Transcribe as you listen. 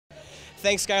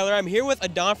Thanks, Skylar. I'm here with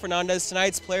Adan Fernandez,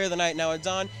 tonight's Player of the Night. Now,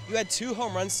 Adan, you had 2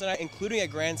 home runs tonight, including a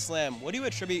grand slam. What do you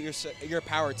attribute your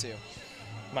power to?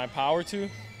 My power to?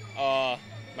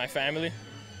 My family.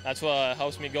 That's what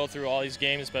helps me go through all these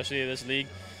games, especially this league.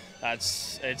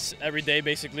 It's every day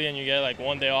basically, and you get like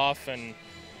one day off, and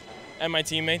my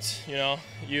teammates.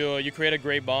 You create a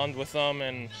great bond with them,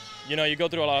 and you go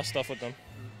through a lot of stuff with them.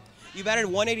 You batted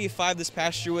 185 this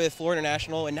past year with Florida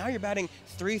National, and now you're batting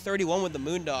 331 with the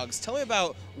Moondogs. Tell me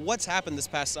about what's happened this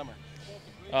past summer.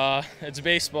 It's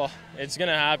baseball. It's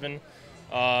gonna happen.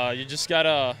 You just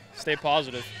gotta stay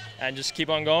positive and just keep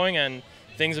on going, and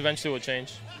things eventually will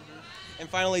change. And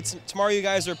finally, tomorrow you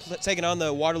guys are taking on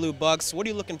the Waterloo Bucks. What are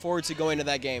you looking forward to going into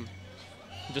that game?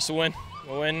 Just to win.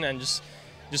 We'll win and just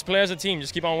play as a team.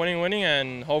 Just keep on winning,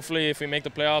 and hopefully if we make the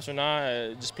playoffs or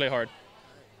not, just play hard.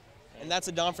 And that's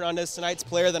Adan Fernandez, tonight's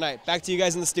Player of the Night. Back to you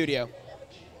guys in the studio.